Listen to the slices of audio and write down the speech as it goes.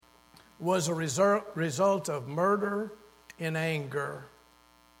was a result of murder in anger.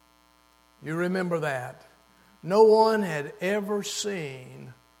 You remember that. No one had ever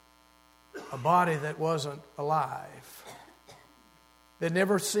seen a body that wasn't alive. They'd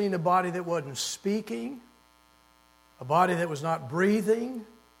never seen a body that wasn't speaking, a body that was not breathing,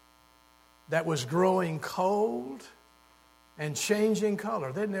 that was growing cold and changing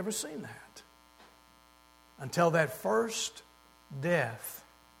color. They'd never seen that until that first death.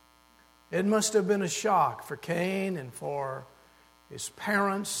 It must have been a shock for Cain and for his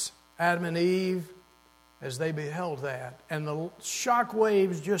parents, Adam and Eve, as they beheld that. And the shock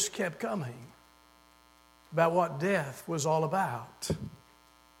waves just kept coming about what death was all about.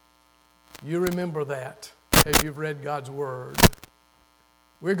 You remember that as you've read God's Word.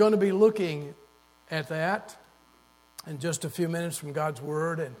 We're going to be looking at that in just a few minutes from God's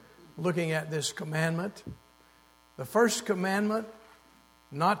Word and looking at this commandment. The first commandment,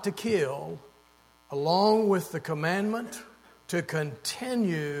 not to kill, along with the commandment to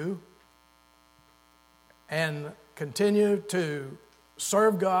continue to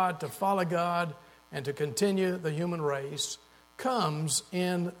serve God, to follow God, and to continue the human race, comes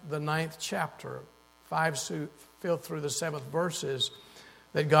in the 9th chapter, 5th through the 7th verses,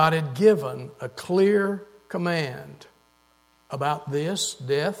 that God had given a clear command about this,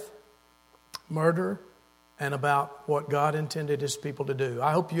 death, murder, and about what God intended His people to do.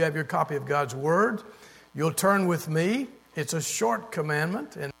 I hope you have your copy of God's Word. You'll turn with me. It's a short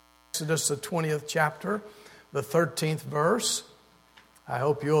commandment in Exodus, the 20th chapter, the 13th verse. I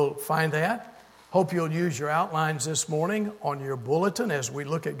hope you'll find that. Hope you'll use your outlines this morning on your bulletin as we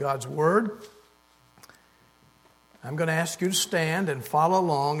look at God's Word. I'm going to ask you to stand and follow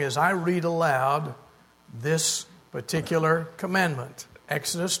along as I read aloud this particular commandment.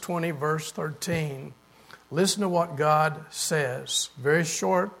 Exodus 20, verse 13. Listen to what God says. Very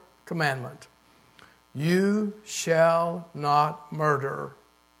short commandment. You shall not murder.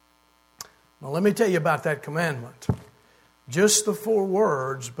 Now let me tell you about that commandment. Just the 4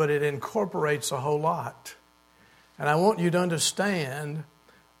 words, but it incorporates a whole lot. And I want you to understand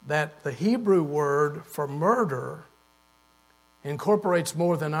that the Hebrew word for murder incorporates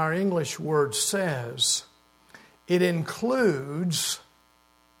more than our English word says. It includes,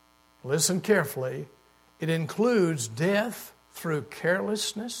 listen carefully, it includes death through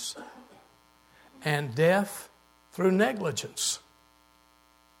carelessness and death through negligence,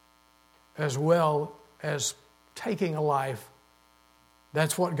 as well as taking a life.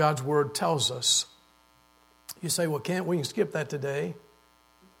 That's what God's Word tells us. You say, well, we can skip that today.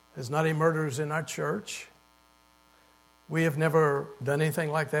 There's not any murderers in our church. We have never done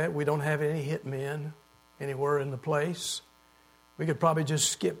anything like that. We don't have any hitmen anywhere in the place. We could probably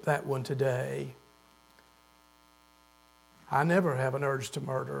just skip that one today. I never have an urge to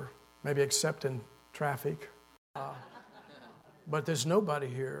murder, maybe except in traffic. But there's nobody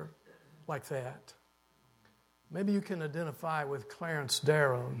here like that. Maybe you can identify with Clarence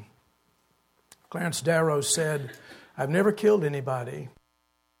Darrow. Clarence Darrow said, I've never killed anybody,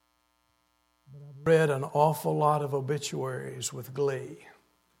 but I've read an awful lot of obituaries with glee.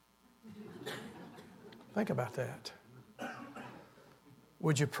 Think about that.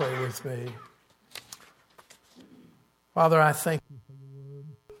 Would you pray with me? Father, I thank you for your word.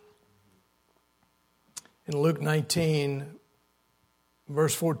 In Luke 19,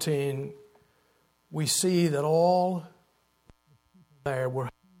 verse 14, we see that all the people there were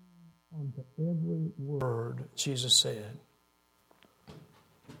hanging on to every word Jesus said.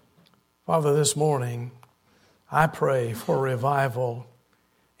 Father, this morning, I pray for revival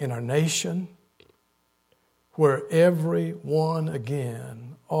in our nation, where everyone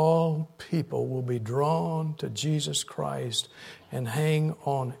again, all people will be drawn to Jesus Christ and hang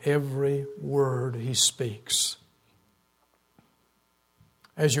on every word He speaks.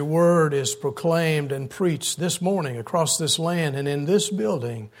 As your word is proclaimed and preached this morning across this land and in this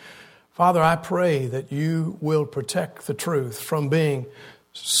building, Father, I pray that you will protect the truth from being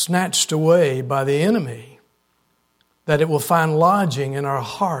snatched away by the enemy, that it will find lodging in our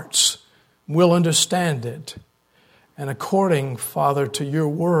hearts, we'll understand it. And according, Father, to your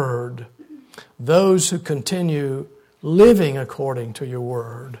word, those who continue living according to your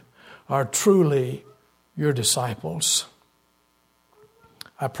word are truly your disciples.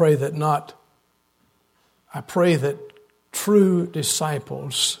 I pray that true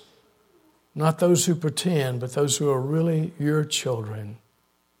disciples, not those who pretend, but those who are really your children,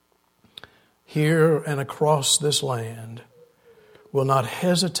 here and across this land, will not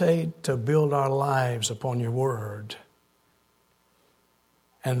hesitate to build our lives upon your word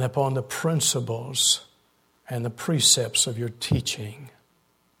and upon the principles and the precepts of your teaching.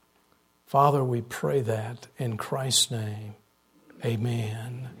 Father, we pray that in Christ's name.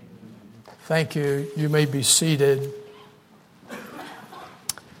 Amen. Thank you. You may be seated.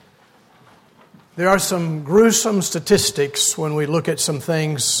 There are some gruesome statistics when we look at some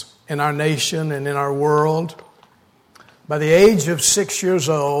things in our nation and in our world. By the age of 6 years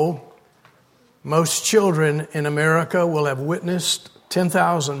old, most children in America will have witnessed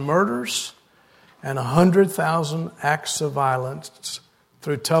 10,000 murders and 100,000 acts of violence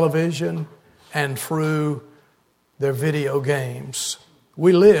through television and through their video games.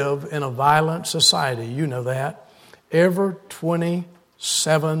 We live in a violent society. You know that. Every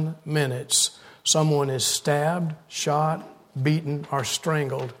 27 minutes, someone is stabbed, shot, beaten, or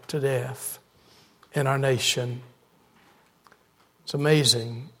strangled to death in our nation. It's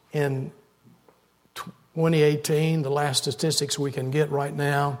amazing. In 2018, the last statistics we can get right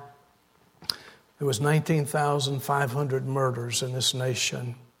now, there was 19,500 murders in this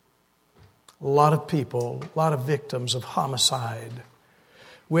nation. A lot of people, a lot of victims of homicide.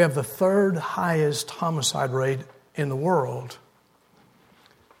 We have the third highest homicide rate in the world.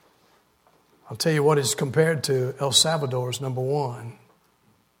 I'll tell you what is compared to El Salvador's number one.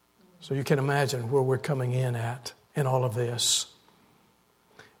 So you can imagine where we're coming in at in all of this.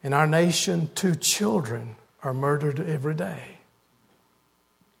 In our nation, 2 children are murdered every day.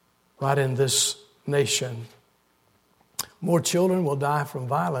 Right in this nation. More children will die from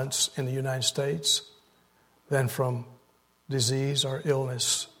violence in the United States than from disease or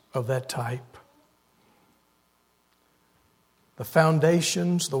illness of that type. The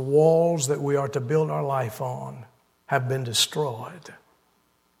foundations, the walls that we are to build our life on have been destroyed.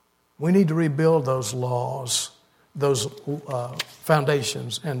 We need to rebuild those laws, those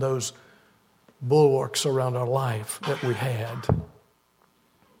foundations, and those bulwarks around our life that we had.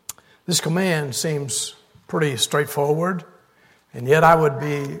 This command seems pretty straightforward, and yet I would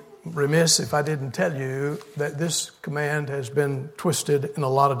be remiss if I didn't tell you that this command has been twisted in a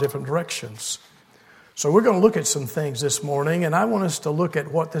lot of different directions. So we're going to look at some things this morning, and I want us to look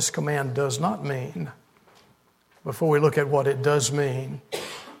at what this command does not mean before we look at what it does mean.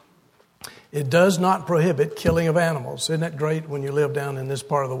 It does not prohibit killing of animals. Isn't that great when you live down in this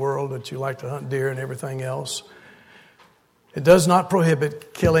part of the world that you like to hunt deer and everything else? It does not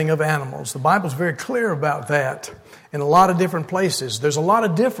prohibit killing of animals. The Bible's very clear about that in a lot of different places. There's a lot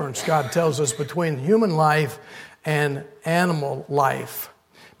of difference, God tells us, between human life and animal life.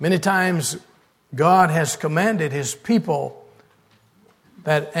 Many times God has commanded His people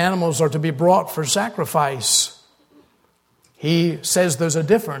that animals are to be brought for sacrifice. He says there's a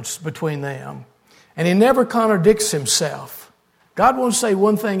difference between them. And He never contradicts Himself. God won't say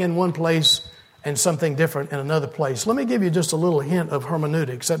one thing in one place and something different in another place. Let me give you just a little hint of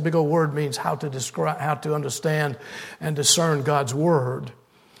hermeneutics. That big old word means how to describe, how to understand and discern God's Word.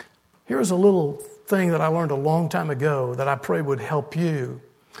 Here's a little thing that I learned a long time ago that I pray would help you.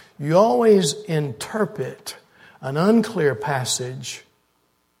 You always interpret an unclear passage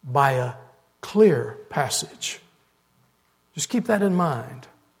by a clear passage. Just keep that in mind.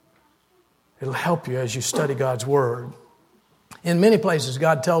 It'll help you as you study God's Word. In many places,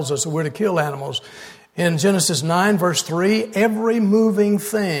 God tells us that we're to kill animals. In Genesis 9, verse 3, every moving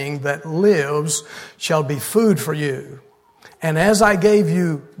thing that lives shall be food for you. And as I gave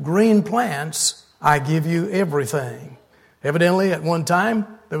you green plants, I give you everything. Evidently, at one time,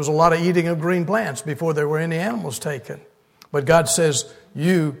 there was a lot of eating of green plants before there were any animals taken. But God says,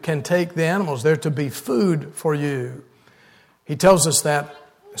 you can take the animals. They're to be food for you. He tells us that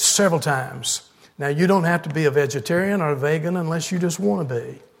several times. Now, you don't have to be a vegetarian or a vegan unless you just want to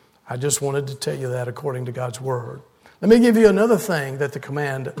be. I just wanted to tell you that according to God's Word. Let me give you another thing that the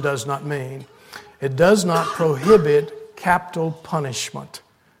command does not mean. It does not prohibit capital punishment.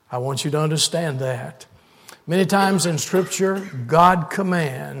 I want you to understand that. Many times in Scripture, God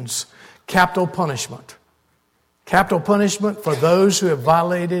commands capital punishment. Capital punishment for those who have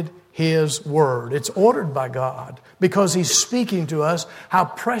violated His Word. It's ordered by God because He's speaking to us how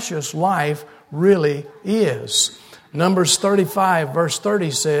precious life really is. Numbers 35 verse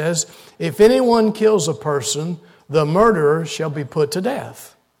 30 says, if anyone kills a person, the murderer shall be put to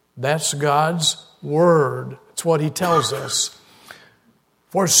death. That's God's Word. It's what He tells us.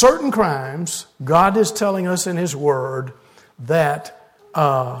 For certain crimes, God is telling us in His Word that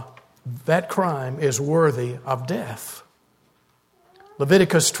that crime is worthy of death.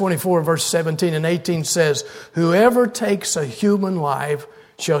 Leviticus 24 verse 17 and 18 says, whoever takes a human life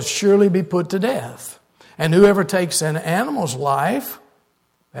shall surely be put to death. And whoever takes an animal's life,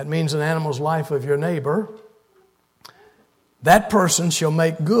 that means an animal's life of your neighbor, that person shall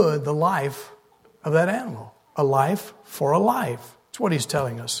make good the life of that animal. A life for a life. That's what he's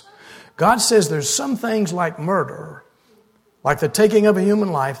telling us. God says there's some things like murder, like the taking of a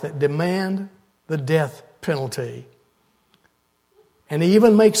human life, that demand the death penalty. And he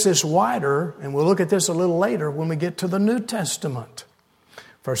even makes this wider, and we'll look at this a little later when we get to the New Testament.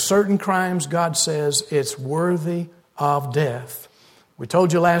 For certain crimes, God says it's worthy of death. We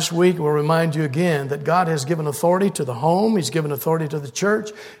told you last week, we'll remind you again, that God has given authority to the home, He's given authority to the church,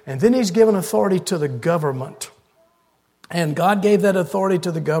 and then He's given authority to the government. And God gave that authority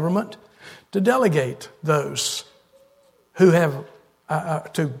to the government to delegate those who have,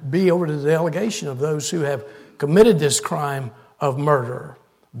 to be over to the delegation of those who have committed this crime of murder.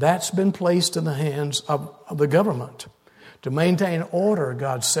 That's been placed in the hands of the government to maintain order,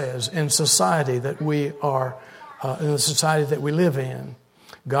 God says, in society that we are, in the society that we live in.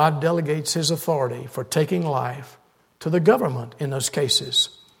 God delegates His authority for taking life to the government in those cases.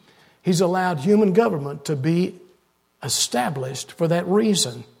 He's allowed human government to be established for that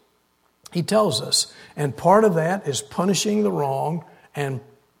reason. He tells us, and part of that is punishing the wrong and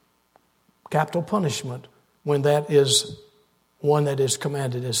capital punishment when that is one that is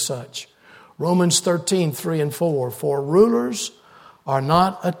commanded as such. Romans 13, 3 and 4, for rulers are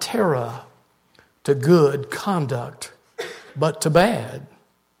not a terror to good conduct, but to bad.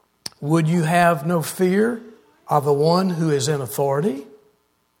 Would you have no fear of the one who is in authority?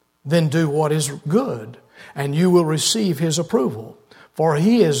 Then do what is good, and you will receive His approval. For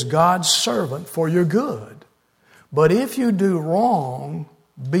He is God's servant for your good. But if you do wrong,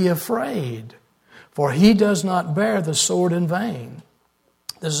 be afraid, for He does not bear the sword in vain.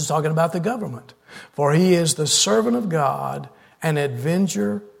 This is talking about the government. For He is the servant of God, an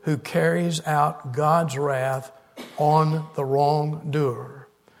avenger who carries out God's wrath on the wrongdoer.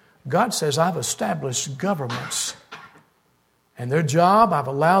 God says, I've established governments. And their job, I've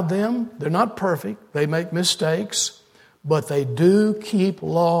allowed them. They're not perfect. They make mistakes. But they do keep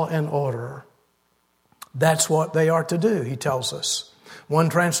law and order. That's what they are to do, he tells us. One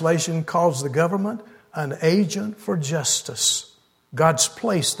translation calls the government an agent for justice. God's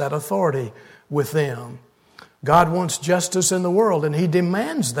placed that authority with them. God wants justice in the world, and He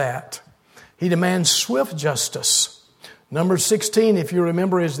demands that. He demands swift justice. Number 16, if you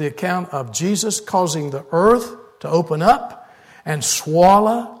remember, is the account of Jesus causing the earth to open up and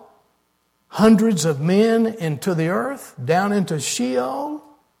swallow hundreds of men into the earth, down into Sheol,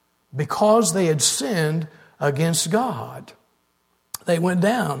 because they had sinned against God. They went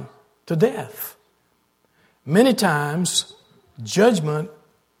down to death. Many times, judgment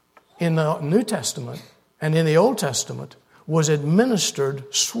in the New Testament and in the Old Testament was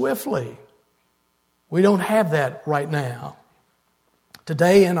administered swiftly. We don't have that right now.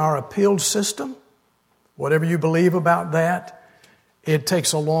 Today in our appeal system, whatever you believe about that, it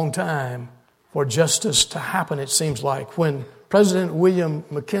takes a long time for justice to happen, it seems like. When President William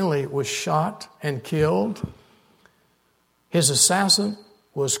McKinley was shot and killed, his assassin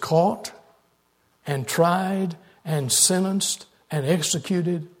was caught and tried and sentenced and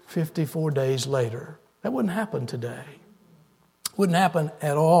executed 54 days later. That wouldn't happen today. Wouldn't happen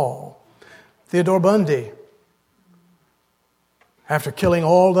at all. Theodore Bundy, after killing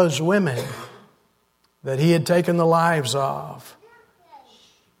all those women that he had taken the lives of,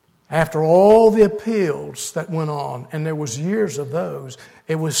 after all the appeals that went on, and there was years of those,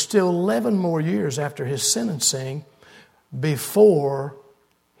 it was still 11 more years after his sentencing before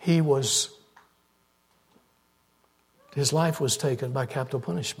his life was taken by capital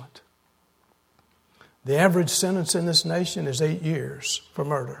punishment. The average sentence in this nation is 8 years for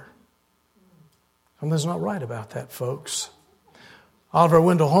murder. Something's not right about that, folks. Oliver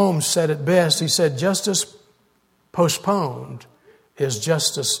Wendell Holmes said it best. He said, justice postponed is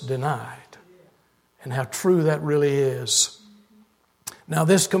justice denied. And how true that really is. Now,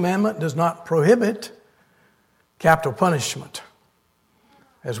 this commandment does not prohibit capital punishment.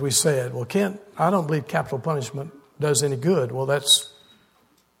 As we said, well, Kent, I don't believe capital punishment does any good. Well, that's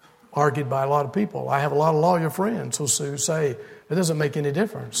argued by a lot of people. I have a lot of lawyer friends who say it doesn't make any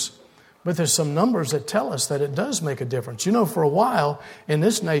difference. But there's some numbers that tell us that it does make a difference. You know, for a while in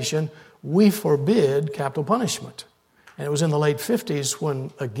this nation, we forbid capital punishment. And it was in the late 50s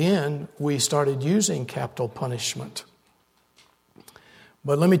when, again, we started using capital punishment.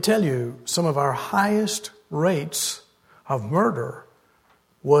 But let me tell you, some of our highest rates of murder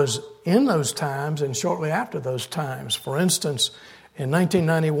was in those times and shortly after those times. For instance, in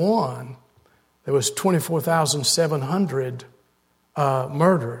 1991, there was 24,700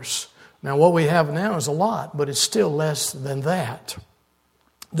 murders. Now, what we have now is a lot, but it's still less than that.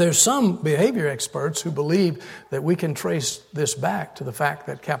 There's some behavior experts who believe that we can trace this back to the fact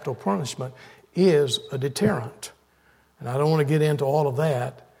that capital punishment is a deterrent. And I don't want to get into all of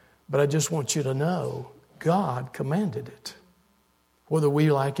that, but I just want you to know God commanded it, whether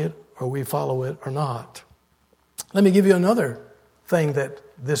we like it or we follow it or not. Let me give you another thing that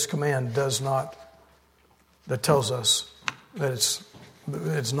this command does not, that tells us that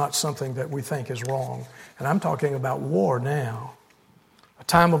it's not something that we think is wrong. And I'm talking about war now. A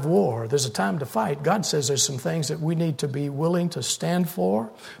time of war. There's a time to fight. God says there's some things that we need to be willing to stand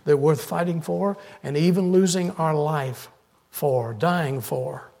for, that are worth fighting for, and even losing our life for, dying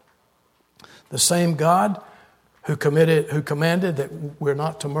for. The same God who commanded that we're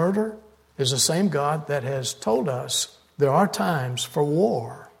not to murder is the same God that has told us there are times for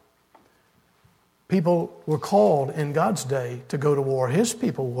war. People were called in God's day to go to war. His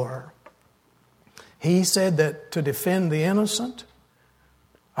people were. He said that to defend the innocent,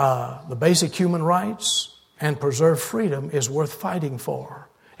 the basic human rights, and preserve freedom is worth fighting for.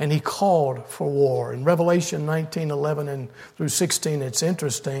 And He called for war. In Revelation 19:11 and through 16, it's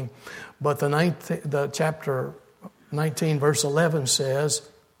interesting, but the chapter 19, verse 11 says,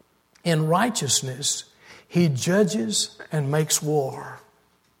 "In righteousness He judges and makes war."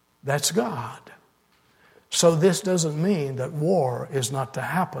 That's God. So this doesn't mean that war is not to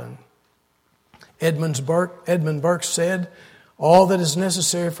happen. Edmund Burke said, "All that is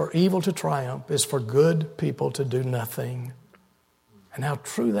necessary for evil to triumph is for good people to do nothing." And how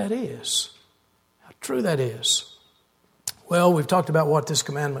true that is. How true that is. Well, we've talked about what this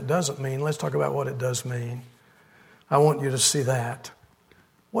commandment doesn't mean. Let's talk about what it does mean. I want you to see that.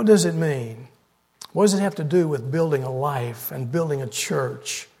 What does it mean? What does it have to do with building a life and building a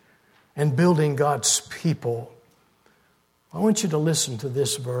church and building God's people? I want you to listen to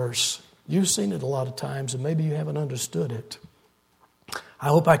this verse. You've seen it a lot of times and maybe you haven't understood it. I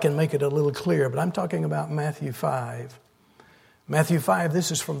hope I can make it a little clearer, but I'm talking about Matthew 5. Matthew 5,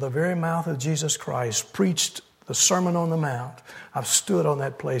 this is from the very mouth of Jesus Christ, preached the Sermon on the Mount. I've stood on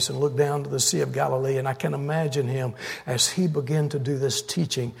that place and looked down to the Sea of Galilee, and I can imagine Him as He began to do this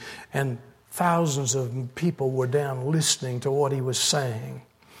teaching, and thousands of people were down listening to what He was saying.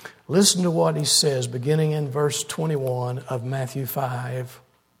 Listen to what He says, beginning in verse 21 of Matthew 5.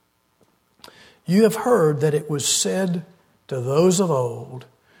 "You have heard that it was said to those of old,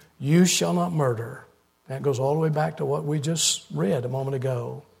 'You shall not murder.'" That goes all the way back to what we just read a moment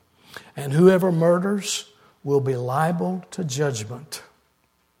ago. "And whoever murders will be liable to judgment."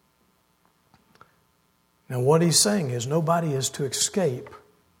 Now what He's saying is nobody is to escape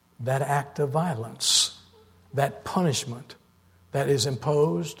that act of violence, that punishment that is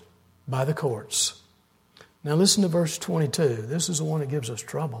imposed by the courts. Now listen to verse 22. This is the one that gives us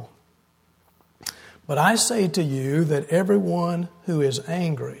trouble. "But I say to you that everyone who is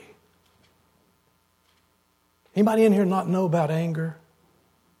angry..." Anybody in here not know about anger?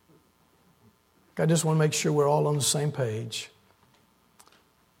 I just want to make sure we're all on the same page.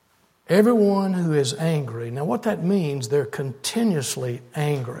 Everyone who is angry. Now what that means, they're continuously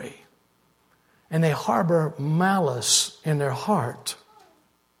angry. And they harbor malice in their heart.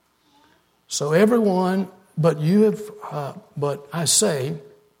 So everyone, but I say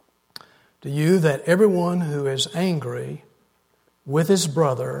to you that everyone who is angry with his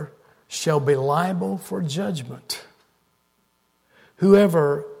brother shall be liable for judgment.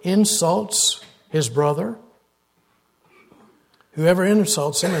 Whoever insults his brother, whoever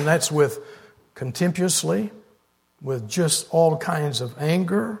insults him, and that's with contemptuously, with just all kinds of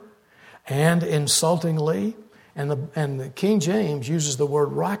anger and insultingly, and the King James uses the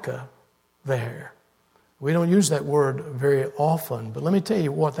word raka there. We don't use that word very often, but let me tell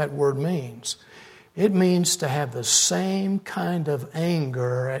you what that word means. It means to have the same kind of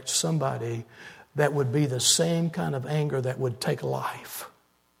anger at somebody that would be the same kind of anger that would take life.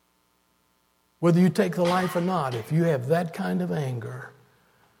 Whether you take the life or not, if you have that kind of anger,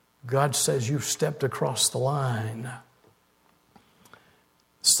 God says you've stepped across the line.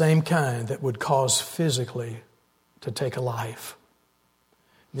 Same kind that would cause physically to take a life.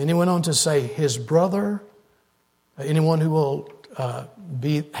 And then he went on to say his brother, anyone who will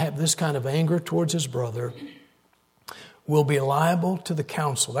have this kind of anger towards his brother will be liable to the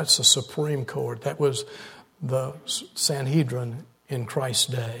council. That's the Supreme Court. That was the Sanhedrin in Christ's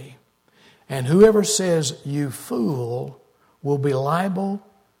day. And whoever says, "You fool," will be liable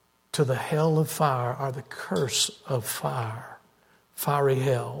to the hell of fire, or the curse of fire, fiery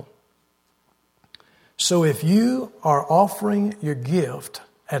hell. So if you are offering your gift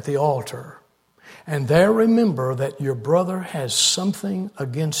at the altar, and there remember that your brother has something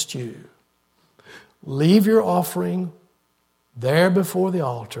against you, leave your offering there before the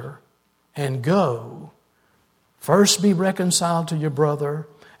altar and go. First be reconciled to your brother,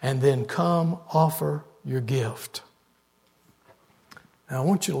 and then come offer your gift. Now, I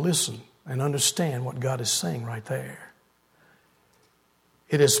want you to listen and understand what God is saying right there.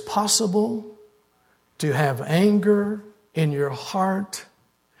 It is possible to have anger in your heart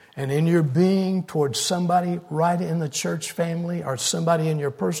and in your being towards somebody right in the church family or somebody in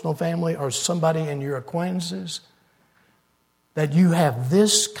your personal family or somebody in your acquaintances, that you have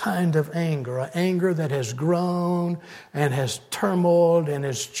this kind of anger, an anger that has grown and has turmoiled and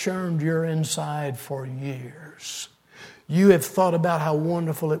has churned your inside for years. You have thought about how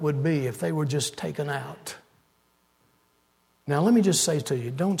wonderful it would be if they were just taken out. Now, let me just say to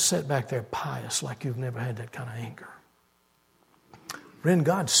you, don't sit back there pious like you've never had that kind of anger. Friend,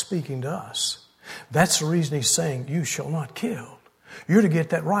 God's speaking to us. That's the reason He's saying, you shall not kill. You're to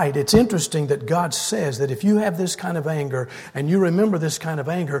get that right. It's interesting that God says that if you have this kind of anger and you remember this kind of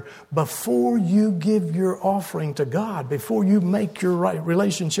anger, before you give your offering to God, before you make your right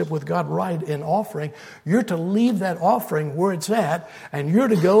relationship with God right in offering, you're to leave that offering where it's at and you're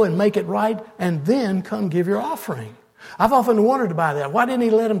to go and make it right and then come give your offering. I've often wondered about that. Why didn't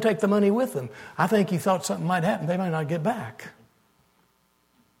He let them take the money with them? I think He thought something might happen. They might not get back.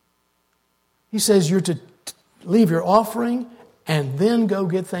 He says you're to leave your offering and then go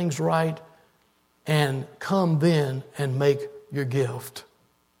get things right and come then and make your gift.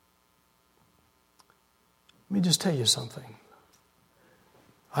 Let me just tell you something.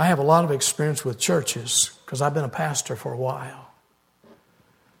 I have a lot of experience with churches because I've been a pastor for a while.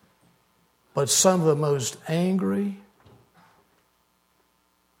 But some of the most angry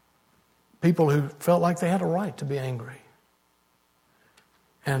people who felt like they had a right to be angry,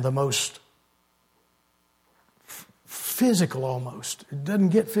 and the most physical almost. It doesn't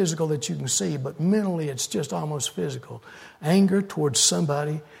get physical that you can see, but mentally it's just almost physical. Anger towards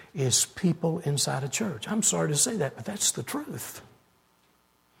somebody is people inside a church. I'm sorry to say that, but that's the truth.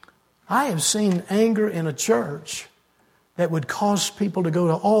 I have seen anger in a church that would cause people to go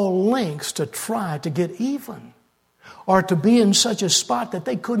to all lengths to try to get even, or to be in such a spot that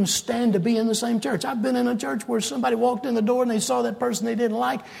they couldn't stand to be in the same church. I've been in a church where somebody walked in the door and they saw that person they didn't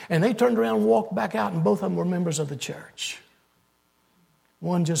like, and they turned around and walked back out, and both of them were members of the church.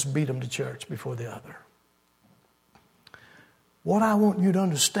 One just beat them to church before the other. What I want you to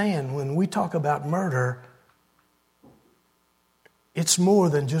understand when we talk about murder, it's more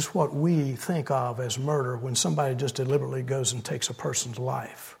than just what we think of as murder when somebody just deliberately goes and takes a person's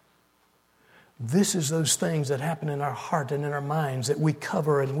life. This is those things that happen in our heart and in our minds that we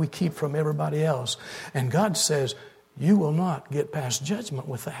cover and we keep from everybody else. And God says, you will not get past judgment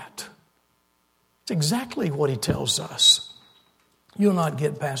with that. It's exactly what He tells us. You'll not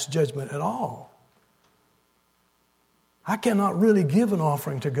get past judgment at all. I cannot really give an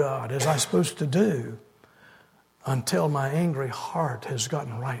offering to God as I'm supposed to do until my angry heart has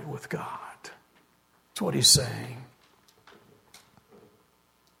gotten right with God. That's what He's saying.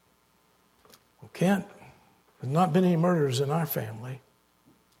 Kent, there's not been any murders in our family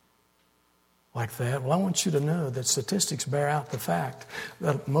like that. Well, I want you to know that statistics bear out the fact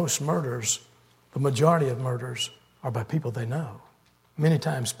that most murders, the majority of murders, are by people they know. Many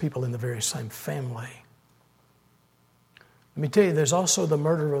times people in the very same family. Let me tell you, there's also the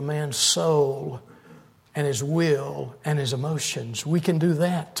murder of a man's soul and his will and his emotions. We can do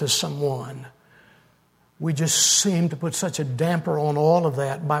that to someone. We just seem to put such a damper on all of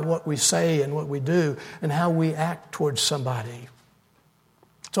that by what we say and what we do and how we act towards somebody.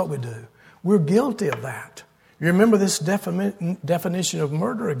 That's what we do. We're guilty of that. You remember this definition of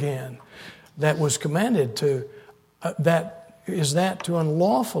murder again that was commanded to, that to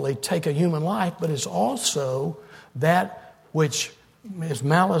unlawfully take a human life, but it's also that which is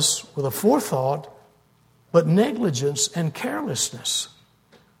malice with a forethought, but negligence and carelessness.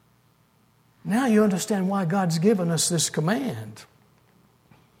 Now you understand why God's given us this command.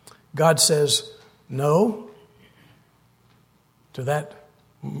 God says no to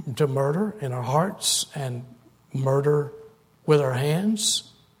murder in our hearts and murder with our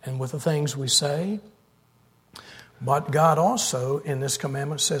hands and with the things we say. But God also in this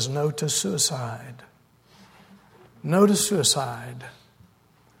commandment says no to suicide. No to suicide.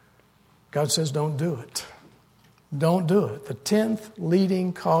 God says don't do it. Don't do it. The 10th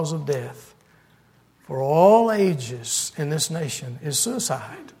leading cause of death for all ages in this nation is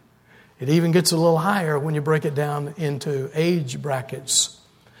suicide. It even gets a little higher when you break it down into age brackets.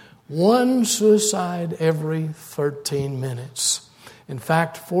 One suicide every 13 minutes. In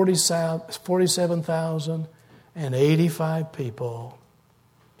fact, 47,085 people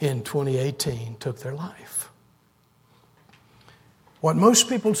in 2018 took their life. What most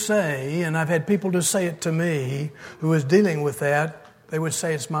people say, and I've had people to say it to me who is dealing with that, they would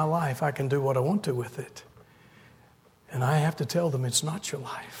say, it's my life. I can do what I want to with it. And I have to tell them it's not your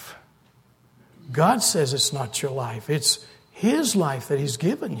life. God says it's not your life. It's His life that He's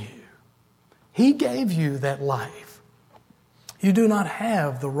given you. He gave you that life. You do not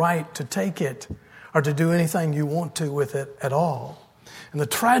have the right to take it or to do anything you want to with it at all. And the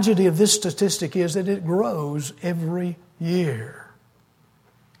tragedy of this statistic is that it grows every year.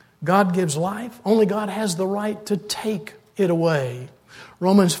 God gives life. Only God has the right to take it away.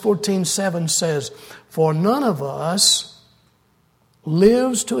 Romans 14:7 says, "For none of us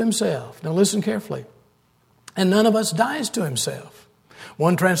lives to himself." Now listen carefully. "And none of us dies to himself."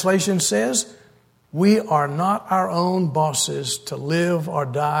 One translation says, "We are not our own bosses to live or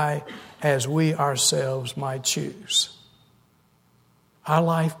die as we ourselves might choose." Our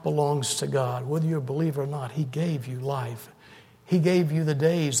life belongs to God. Whether you believe or not, He gave you life. He gave you the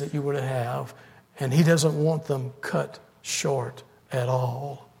days that you were to have, and He doesn't want them cut short at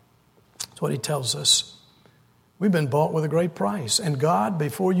all. That's what He tells us. We've been bought with a great price. And God,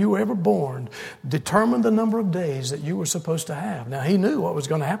 before you were ever born, determined the number of days that you were supposed to have. Now, He knew what was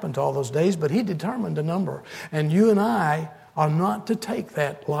going to happen to all those days, but He determined the number. And you and I are not to take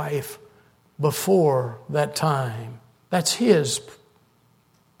that life before that time. That's His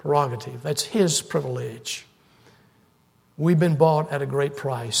prerogative. That's His privilege. We've been bought at a great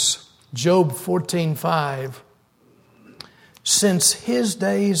price. Job 14:5, "Since His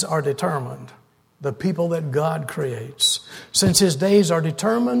days are determined," the people that God creates, "since His days are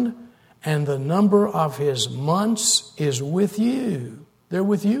determined and the number of His months is with you." They're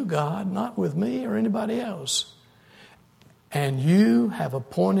with you, God, not with me or anybody else. "And you have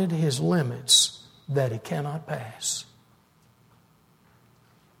appointed His limits that He cannot pass."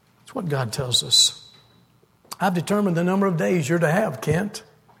 That's what God tells us. I've determined the number of days you're to have, Kent.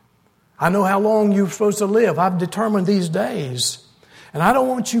 I know how long you're supposed to live. I've determined these days. And I don't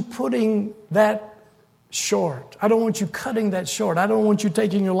want you putting that short. I don't want you cutting that short. I don't want you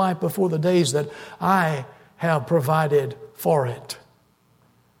taking your life before the days that I have provided for it.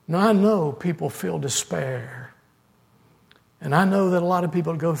 Now, I know people feel despair. And I know that a lot of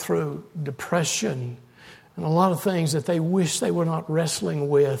people go through depression and a lot of things that they wish they were not wrestling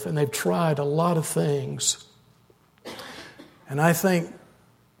with, and they've tried a lot of things. And I think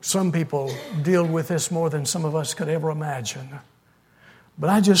some people deal with this more than some of us could ever imagine. But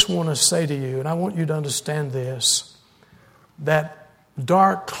I just want to say to you, and I want you to understand this, that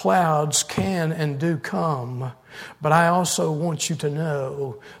dark clouds can and do come, but I also want you to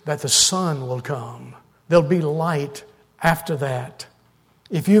know that the sun will come. There'll be light after that.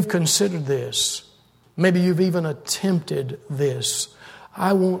 If you've considered this, maybe you've even attempted this,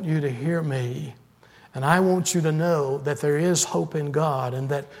 I want you to hear me. And I want you to know that there is hope in God and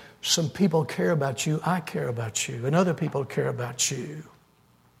that some people care about you, I care about you, and other people care about you.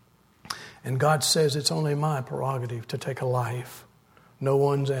 And God says it's only my prerogative to take a life, no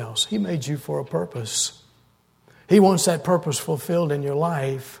one's else. He made you for a purpose. He wants that purpose fulfilled in your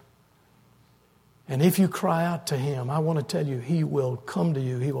life. And if you cry out to Him, I want to tell you, He will come to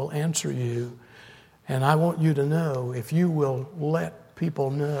you, He will answer you. And I want you to know, if you will let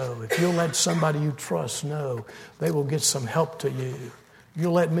people know, if you'll let somebody you trust know, they will get some help to you.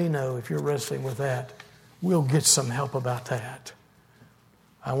 You'll let me know if you're wrestling with that. We'll get some help about that.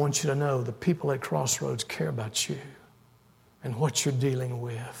 I want you to know the people at Crossroads care about you and what you're dealing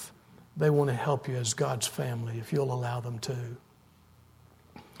with. They want to help you as God's family if you'll allow them to.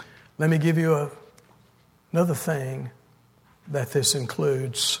 Let me give you another thing that this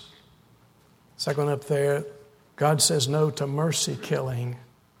includes. Second up there, God says no to mercy killing.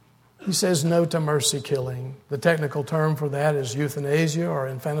 He says no to mercy killing. The technical term for that is euthanasia or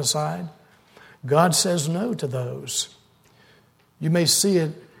infanticide. God says no to those. You may see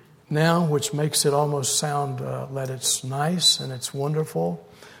it now, which makes it almost sound that it's nice and it's wonderful,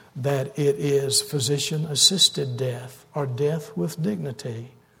 that it is physician-assisted death or death with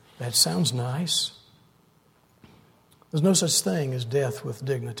dignity. That sounds nice. There's no such thing as death with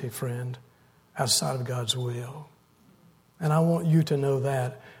dignity, friend, outside of God's will. And I want you to know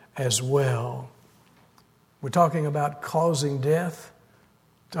that as well. We're talking about causing death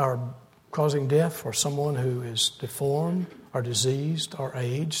for someone who is deformed or diseased or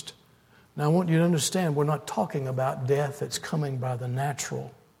aged. Now I want you to understand we're not talking about death that's coming by the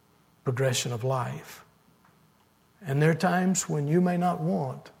natural progression of life. And there are times when you may not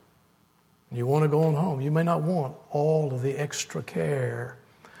want, you want to go on home, you may not want all of the extra care,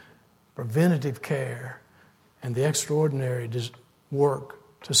 preventative care, and the extraordinary work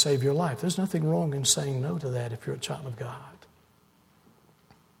to save your life. There's nothing wrong in saying no to that if you're a child of God.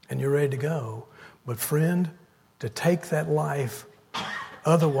 And you're ready to go. But friend, to take that life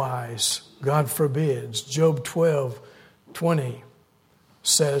otherwise, God forbids. Job 12, 20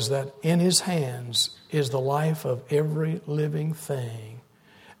 says that in His hands is the life of every living thing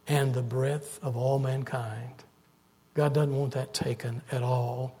and the breath of all mankind. God doesn't want that taken at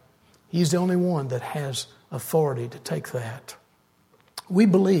all. He's the only one that has authority to take that. We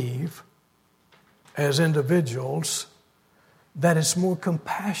believe, as individuals, that it's more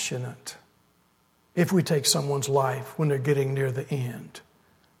compassionate if we take someone's life when they're getting near the end.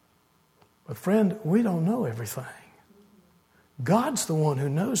 But friend, we don't know everything. God's the one who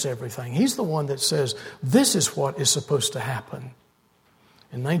knows everything. He's the one that says, this is what is supposed to happen.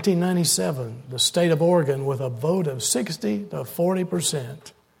 In 1997, the state of Oregon, with a vote of 60 to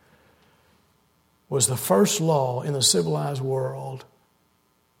 40%, was the first law in the civilized world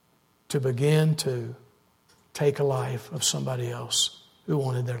to begin to take a life of somebody else who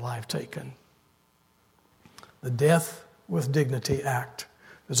wanted their life taken. The Death with Dignity Act.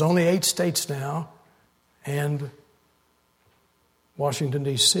 There's only 8 states now and Washington,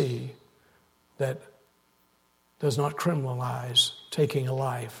 D.C. that does not criminalize taking a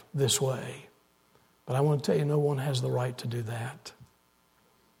life this way. But I want to tell you, no one has the right to do that.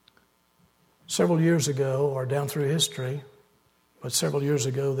 Several years ago, or down through history, but several years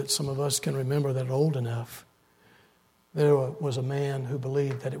ago that some of us can remember that are old enough, there was a man who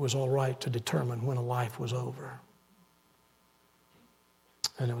believed that it was all right to determine when a life was over.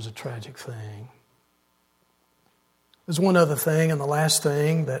 And it was a tragic thing. There's one other thing, and the last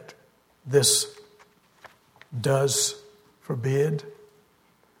thing that this does forbid.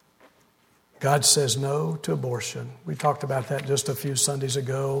 God says no to abortion. We talked about that just a few Sundays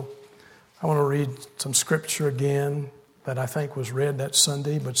ago. I want to read some scripture again that I think was read that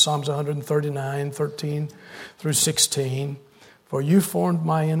Sunday, but Psalms 139, 13 through 16. For you formed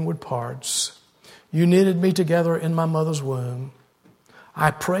my inward parts. You knitted me together in my mother's womb.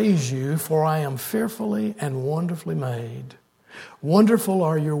 I praise you, for I am fearfully and wonderfully made. Wonderful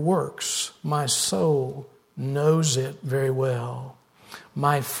are your works. My soul knows it very well.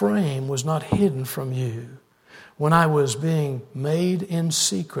 My frame was not hidden from you when I was being made in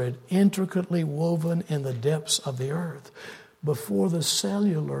secret, intricately woven in the depths of the earth. Before the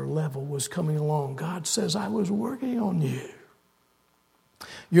cellular level was coming along, God says, I was working on you.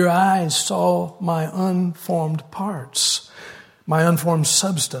 Your eyes saw my unformed parts, my unformed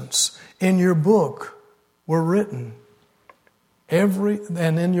substance. In your book were written.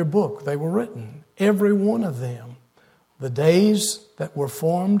 And in your book they were written, every one of them, the days that were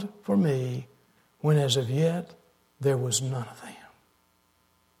formed for me, when as of yet there was none of them.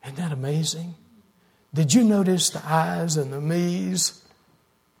 Isn't that amazing? Did you notice the I's and the me's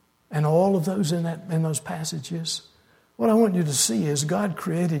and all of those in those passages? What I want you to see is God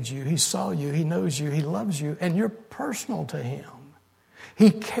created you. He saw you. He knows you. He loves you. And you're personal to Him. He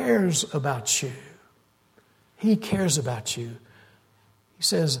cares about you. He cares about you. He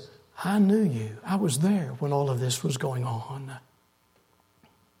says, I knew you. I was there when all of this was going on.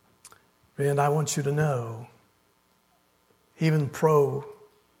 Friend, I want you to know, even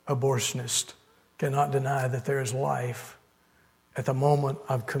pro-abortionists cannot deny that there is life at the moment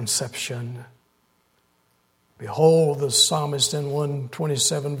of conception. Behold, the psalmist in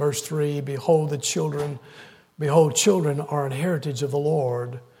 127 verse 3, behold, children are an heritage of the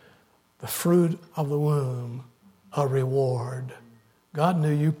Lord, the fruit of the womb, a reward. God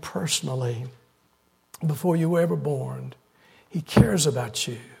knew you personally before you were ever born. He cares about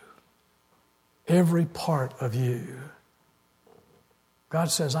you, every part of you.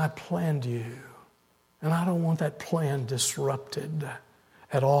 God says, I planned you, and I don't want that plan disrupted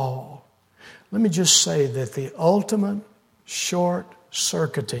at all. Let me just say that the ultimate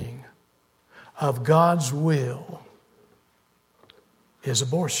short-circuiting of God's will is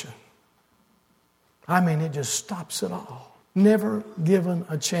abortion. I mean, it just stops it all. Never given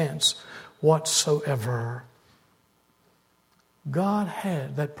a chance whatsoever. God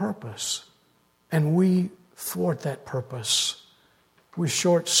had that purpose, and we thwart that purpose. We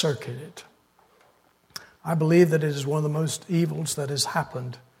short-circuit it. I believe that it is one of the most evils that has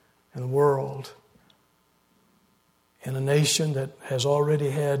happened in the world, in a nation that has already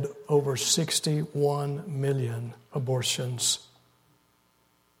had over 61 million abortions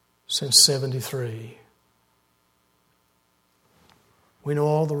since 1973. We know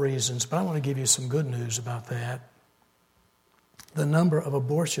all the reasons, but I want to give you some good news about that. The number of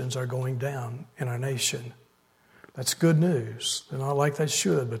abortions are going down in our nation. That's good news. They're not like they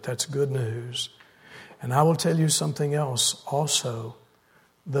should, but that's good news. And I will tell you something else also.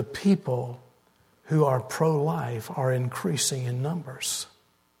 The people who are pro-life are increasing in numbers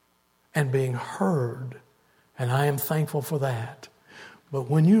and being heard, and I am thankful for that. But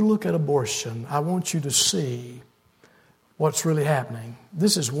when you look at abortion, I want you to see what's really happening.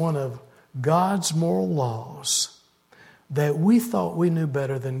 This is one of God's moral laws that we thought we knew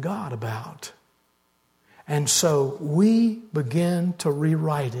better than God about. And so we begin to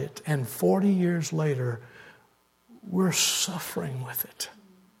rewrite it, and 40 years later, we're suffering with it.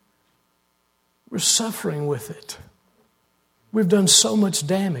 We're suffering with it. We've done so much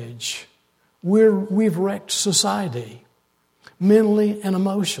damage. We've wrecked society, mentally and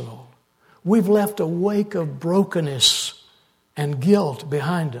emotional. We've left a wake of brokenness and guilt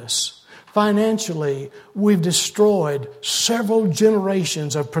behind us. Financially, we've destroyed several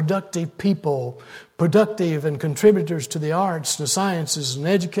generations of productive people, productive and contributors to the arts, the sciences, and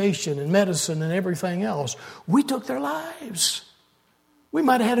education, and medicine, and everything else. We took their lives. We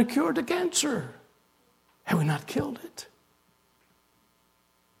might have had a cure to cancer. Have we not killed it?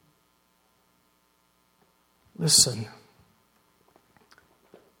 Listen,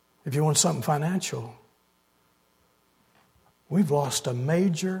 if you want something financial, we've lost a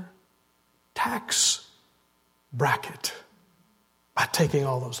major tax bracket by taking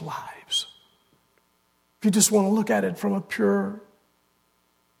all those lives. If you just want to look at it from a pure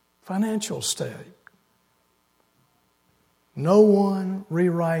financial state, no one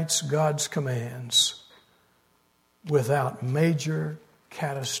rewrites God's commands without major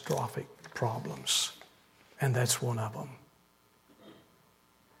catastrophic problems, and that's one of them.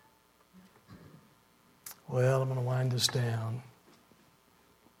 Well, I'm going to wind this down.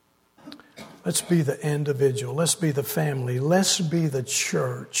 Let's be the individual. Let's be the family. Let's be the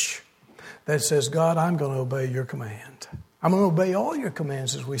church that says, God, I'm going to obey your command. I'm going to obey all your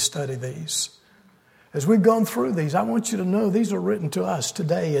commands as we study these. As we've gone through these, I want you to know these are written to us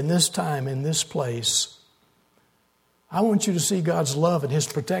today, in this time, in this place. I want you to see God's love and His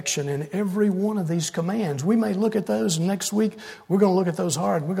protection in every one of these commands. We may look at those, and next week we're going to look at those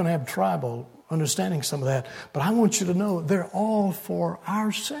hard. We're going to have tribal understanding some of that. But I want you to know they're all for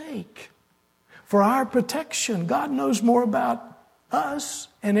our sake, for our protection. God knows more about us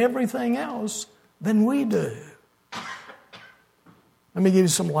and everything else than we do. Let me give you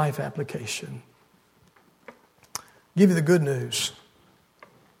some life application. Give you the good news.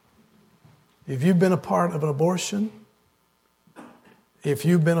 If you've been a part of an abortion, if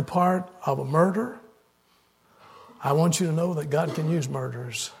you've been a part of a murder, I want you to know that God can use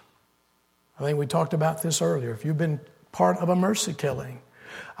murderers. I think we talked about this earlier. If you've been part of a mercy killing,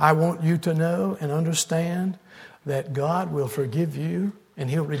 I want you to know and understand that God will forgive you and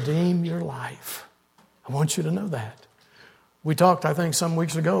He'll redeem your life. I want you to know that. We talked, I think, some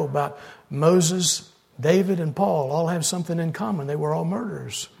weeks ago about Moses, David, and Paul all have something in common. They were all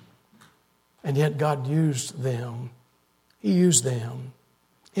murderers. And yet God used them. He used them.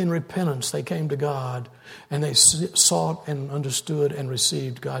 In repentance, they came to God and they sought and understood and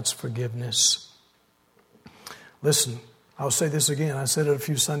received God's forgiveness. Listen, I'll say this again. I said it a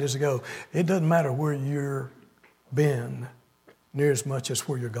few Sundays ago. It doesn't matter where you've been near as much as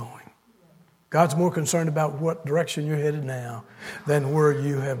where you're going. God's more concerned about what direction you're headed now than where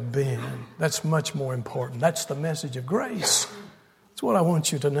you have been. That's much more important. That's the message of grace. That's what I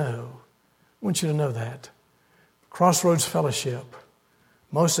want you to know. I want you to know that. Crossroads Fellowship.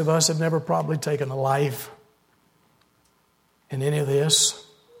 Most of us have never probably taken a life in any of this.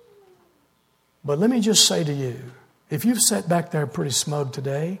 But let me just say to you, if you've sat back there pretty smug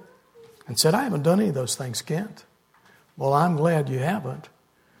today and said, I haven't done any of those things, Kent. Well, I'm glad you haven't.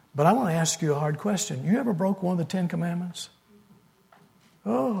 But I want to ask you a hard question. You ever broke one of the 10 Commandments?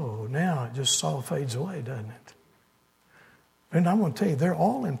 Oh, now it just all fades away, doesn't it? And I want to tell you, they're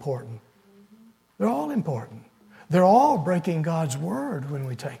all important. They're all important. They're all breaking God's word when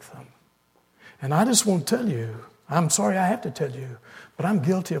we take them. And I just want to tell you, I'm sorry I have to tell you, but I'm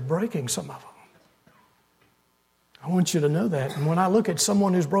guilty of breaking some of them. I want you to know that. And when I look at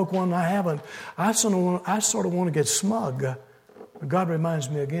someone who's broke one and I haven't, I sort of want to get smug. But God reminds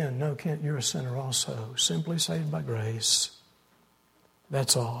me again, no, Kent, you're a sinner also, simply saved by grace.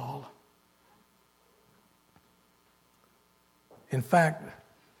 That's all. In fact,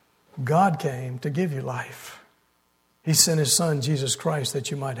 God came to give you life. He sent His Son, Jesus Christ, that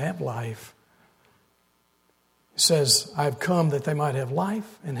you might have life. He says, I've come that they might have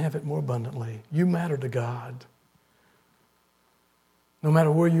life and have it more abundantly. You matter to God. No matter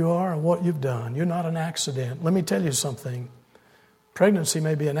where you are or what you've done, you're not an accident. Let me tell you something. Pregnancy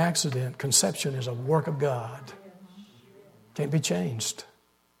may be an accident. Conception is a work of God. Can't be changed.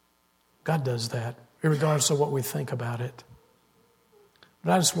 God does that, regardless of what we think about it.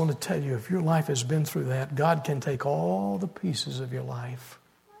 But I just want to tell you, if your life has been through that, God can take all the pieces of your life.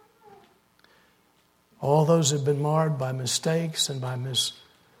 All those have been marred by mistakes and by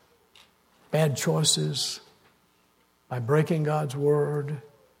bad choices. by breaking God's word,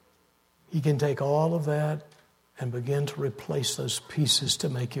 He can take all of that and begin to replace those pieces to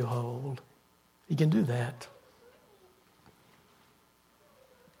make you whole. He can do that.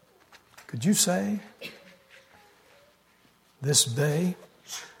 Could you say this day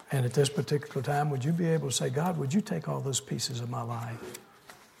and at this particular time, would you be able to say, God, would you take all those pieces of my life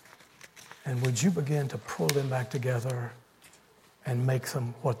and would you begin to pull them back together and make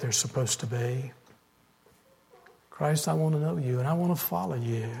them what they're supposed to be? Christ, I want to know you and I want to follow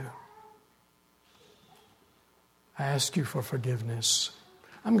you. I ask you for forgiveness.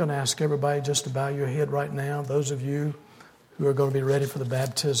 I'm going to ask everybody just to bow your head right now. Those of you who are going to be ready for the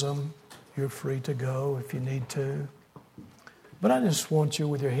baptism, you're free to go if you need to. But I just want you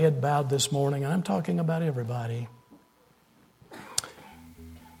with your head bowed this morning, and I'm talking about everybody.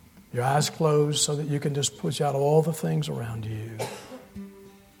 Your eyes closed so that you can just push out all the things around you.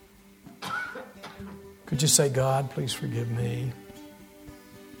 Could you say, God, please forgive me,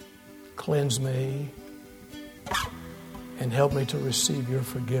 cleanse me, and help me to receive your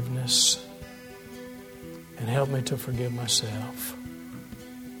forgiveness, and help me to forgive myself.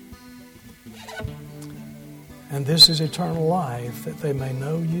 And this is eternal life, that they may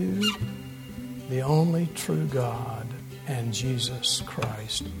know you, the only true God, and Jesus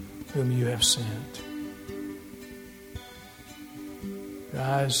Christ, whom you have sent. Your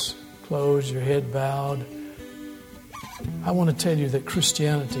eyes closed, your head bowed. I want to tell you that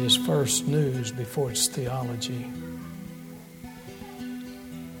Christianity is first news before it's theology.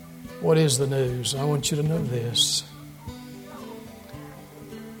 What is the news? I want you to know this.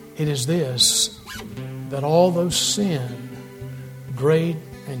 It is this, that although sin, great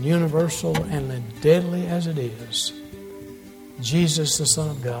and universal and deadly as it is, Jesus, the Son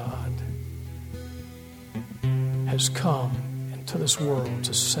of God, has come into this world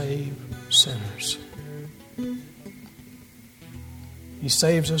to save sinners. He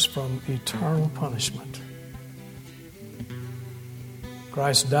saves us from eternal punishment.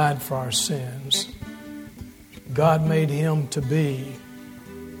 Christ died for our sins. God made Him to be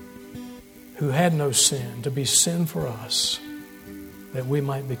who had no sin, to be sin for us, that we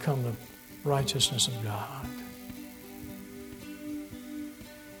might become the righteousness of God.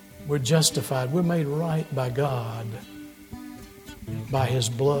 We're justified. We're made right by God, by His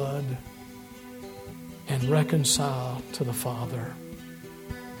blood, and reconciled to the Father.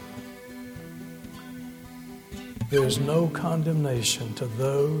 There is no condemnation to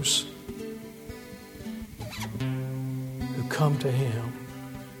those who come to Him.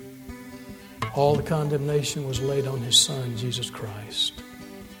 All the condemnation was laid on His Son, Jesus Christ.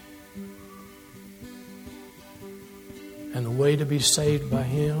 And the way to be saved by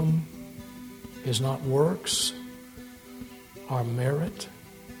Him is not works or merit,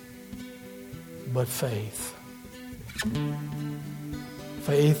 but faith.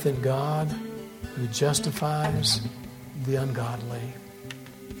 Faith in God who justifies the ungodly.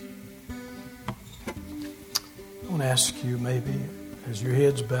 I want to ask you, maybe, as your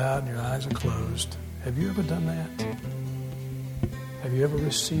head's bowed and your eyes are closed, have you ever done that? Have you ever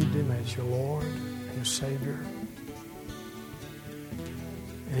received Him as your Lord and your Savior?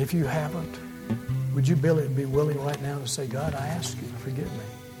 And if you haven't, would you be willing right now to say, God, I ask you to forgive me.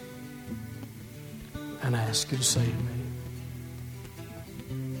 And I ask you to save me.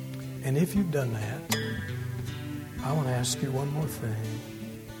 And if you've done that, I want to ask you one more thing.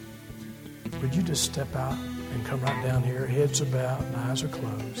 Would you just step out and come right down here, heads are bowed and eyes are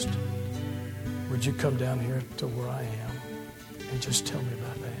closed? Would you come down here to where I am and just tell me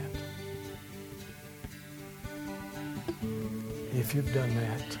about that? If you've done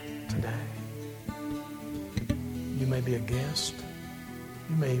that today, you may be a guest,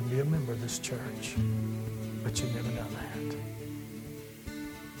 you may be a member of this church, but you've never done that.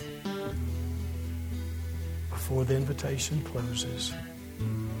 Before the invitation closes,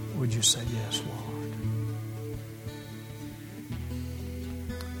 would you say, yes, Lord?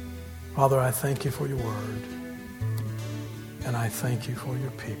 Father, I thank you for your word, and I thank you for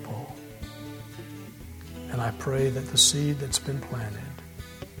your people. And I pray that the seed that's been planted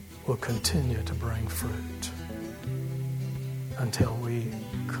will continue to bring fruit until we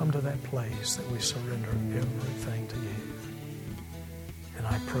come to that place that we surrender everything to you. And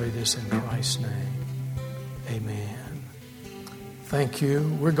I pray this in Christ's name. Amen. Thank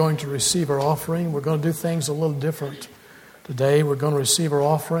you. We're going to receive our offering. We're going to do things a little different today. We're going to receive our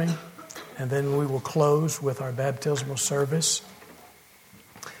offering, and then we will close with our baptismal service.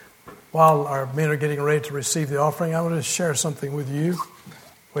 While our men are getting ready to receive the offering, I want to share something with you,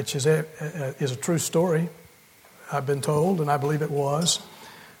 which is a true story, I've been told, and I believe it was.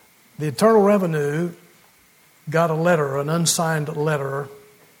 The Internal Revenue got a letter, an unsigned letter,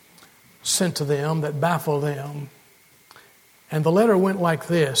 sent to them that baffled them. And the letter went like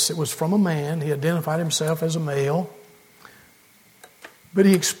this. It was from a man. He identified himself as a male. But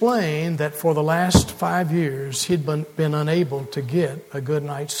he explained that for the last 5 years, he'd been unable to get a good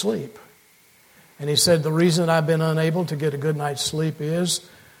night's sleep. And he said, the reason I've been unable to get a good night's sleep is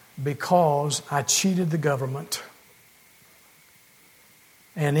because I cheated the government.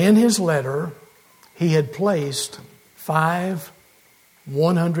 And in his letter, he had placed 5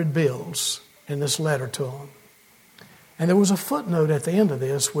 100 bills in this letter to him. And there was a footnote at the end of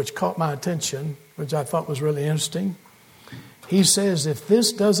this which caught my attention, which I thought was really interesting. He says, if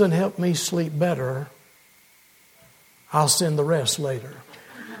this doesn't help me sleep better, I'll send the rest later.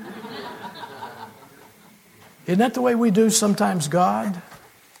 Isn't that the way we do sometimes, God?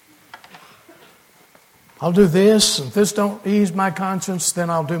 I'll do this, and if this don't ease my conscience, then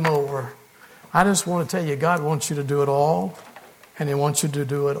I'll do more. I just want to tell you, God wants you to do it all, and He wants you to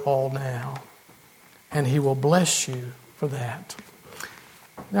do it all now. And He will bless you for that.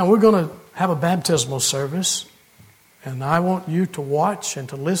 Now, we're going to have a baptismal service, and I want you to watch and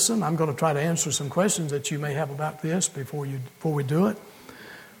to listen. I'm going to try to answer some questions that you may have about this before we do it.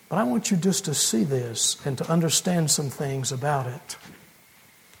 But I want you just to see this and to understand some things about it.